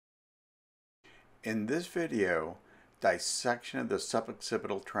In this video, dissection of the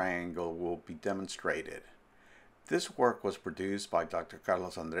suboccipital triangle will be demonstrated. This work was produced by Dr.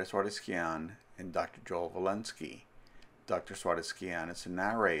 Carlos Andres Suarez-Quian and Dr. Joel Walensky. Dr. Suarez-Quian is the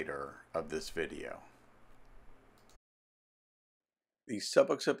narrator of this video. The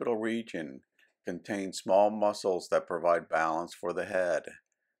suboccipital region contains small muscles that provide balance for the head,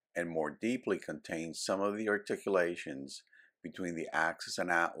 and more deeply contains some of the articulations between the axis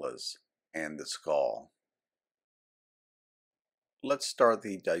and atlas and the skull. Let's start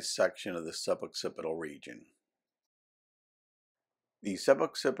the dissection of the suboccipital region. The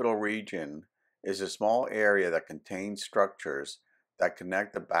suboccipital region is a small area that contains structures that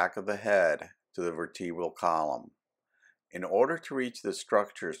connect the back of the head to the vertebral column. In order to reach the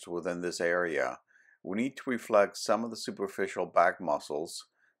structures within this area, we need to reflect some of the superficial back muscles,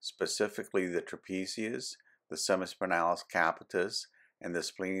 specifically the trapezius, the semispinalis capitis, and the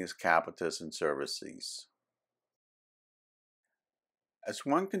splenius capitis and cervices. As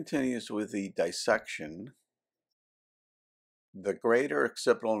one continues with the dissection, the greater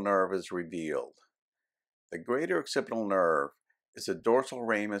occipital nerve is revealed. The greater occipital nerve is the dorsal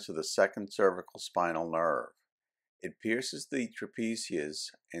ramus of the second cervical spinal nerve. It pierces the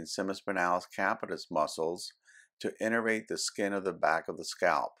trapezius and semispinalis capitis muscles to innervate the skin of the back of the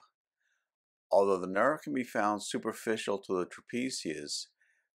scalp. Although the nerve can be found superficial to the trapezius,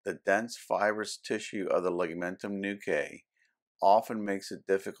 the dense fibrous tissue of the ligamentum nuchae often makes it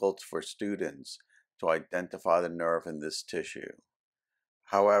difficult for students to identify the nerve in this tissue.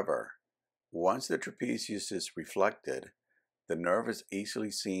 However, once the trapezius is reflected, the nerve is easily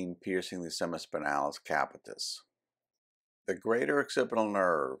seen piercing the semispinalis capitis. The greater occipital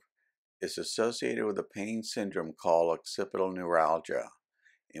nerve is associated with a pain syndrome called occipital neuralgia,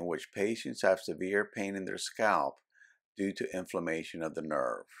 in which patients have severe pain in their scalp due to inflammation of the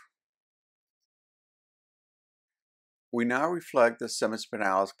nerve. We now reflect the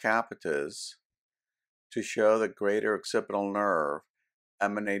semispinalis capitis to show the greater occipital nerve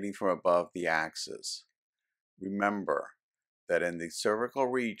emanating from above the axis. Remember that in the cervical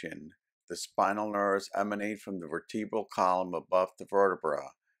region, the spinal nerves emanate from the vertebral column above the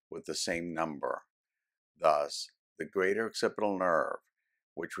vertebra with the same number. Thus, the greater occipital nerve,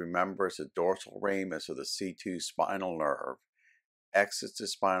 which remembers the dorsal ramus of the C2 spinal nerve, exits the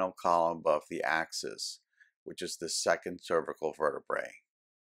spinal column above the axis, which is the second cervical vertebrae.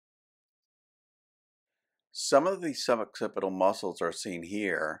 Some of the suboccipital muscles are seen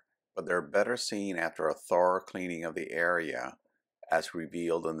here, but they're better seen after a thorough cleaning of the area, as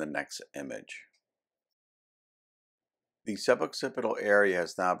revealed in the next image. The suboccipital area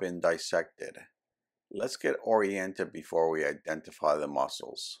has now been dissected. Let's get oriented before we identify the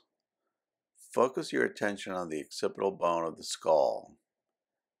muscles. Focus your attention on the occipital bone of the skull,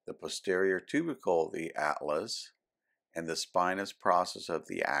 the posterior tubercle of the atlas, and the spinous process of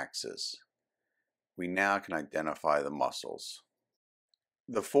the axis. We now can identify the muscles.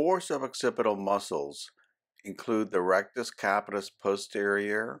 The four suboccipital muscles include the rectus capitis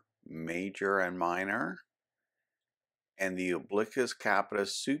posterior, major and minor, and the obliquus capitis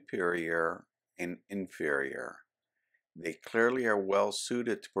superior and inferior. They clearly are well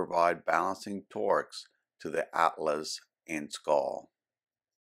suited to provide balancing torques to the atlas and skull.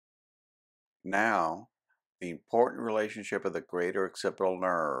 Now, the important relationship of the greater occipital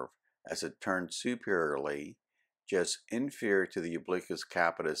nerve as it turns superiorly, just inferior to the obliquus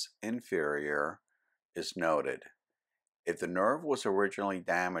capitis inferior, is noted. If the nerve was originally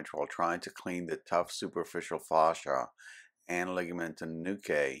damaged while trying to clean the tough superficial fascia and ligamentum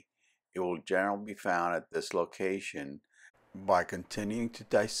nuchae, it will generally be found at this location by continuing to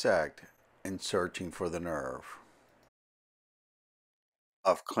dissect and searching for the nerve.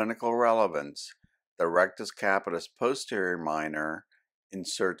 Of clinical relevance, the rectus capitis posterior minor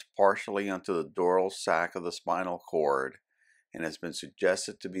inserts partially onto the dural sac of the spinal cord and has been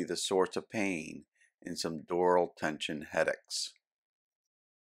suggested to be the source of pain in some dural tension headaches.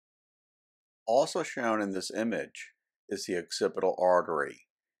 Also shown in this image is the occipital artery,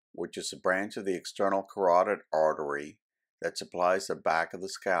 which is a branch of the external carotid artery that supplies the back of the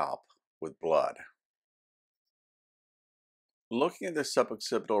scalp with blood. Looking at the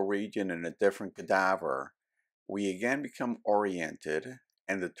suboccipital region in a different cadaver, we again become oriented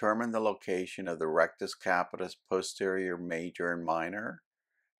and determine the location of the rectus capitis posterior major and minor,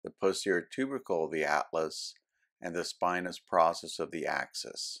 the posterior tubercle of the atlas, and the spinous process of the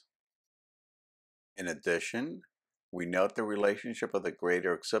axis. In addition, we note the relationship of the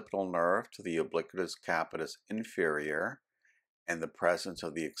greater occipital nerve to the obliquus capitis inferior and the presence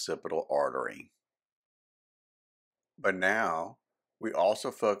of the occipital artery. But now, we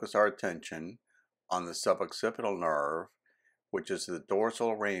also focus our attention on the suboccipital nerve, which is the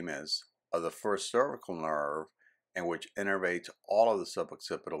dorsal ramus of the first cervical nerve and which innervates all of the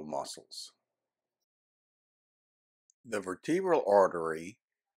suboccipital muscles. The vertebral artery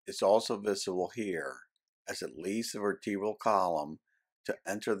is also visible here, as it leaves the vertebral column to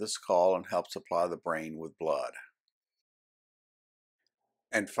enter the skull and help supply the brain with blood.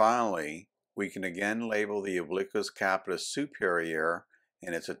 And finally, we can again label the obliquus capitis superior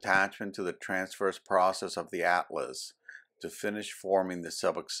and its attachment to the transverse process of the atlas to finish forming the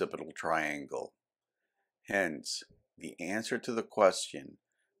suboccipital triangle. Hence, the answer to the question,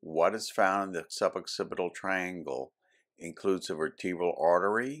 what is found in the suboccipital triangle, includes the vertebral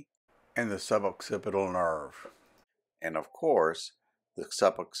artery and the suboccipital nerve. And of course, the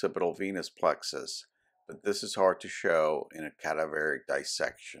suboccipital venous plexus, but this is hard to show in a cadaveric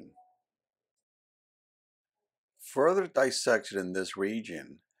dissection. Further dissection in this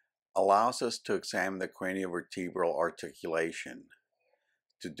region allows us to examine the craniovertebral articulation.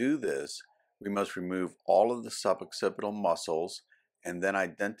 To do this, we must remove all of the suboccipital muscles and then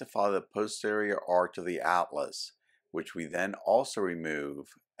identify the posterior arch of the atlas, which we then also remove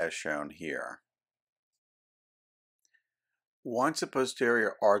as shown here. Once the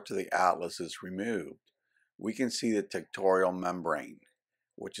posterior arch of the atlas is removed, we can see the tectorial membrane,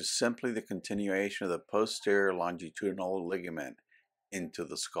 which is simply the continuation of the posterior longitudinal ligament into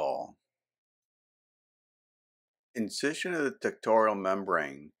the skull. Incision of the tectorial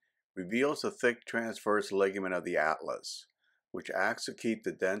membrane reveals the thick transverse ligament of the atlas, which acts to keep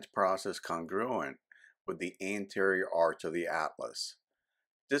the dens process congruent with the anterior arch of the atlas.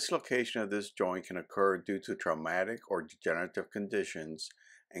 Dislocation of this joint can occur due to traumatic or degenerative conditions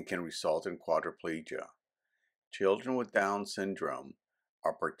and can result in quadriplegia. Children with Down syndrome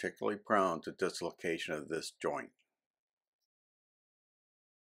are particularly prone to dislocation of this joint.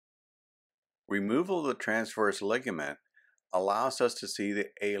 Removal of the transverse ligament allows us to see the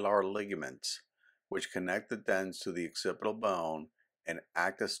alar ligaments, which connect the dens to the occipital bone and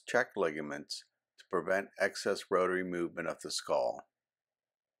act as check ligaments to prevent excess rotary movement of the skull.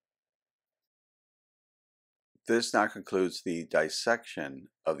 This now concludes the dissection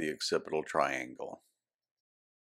of the occipital triangle.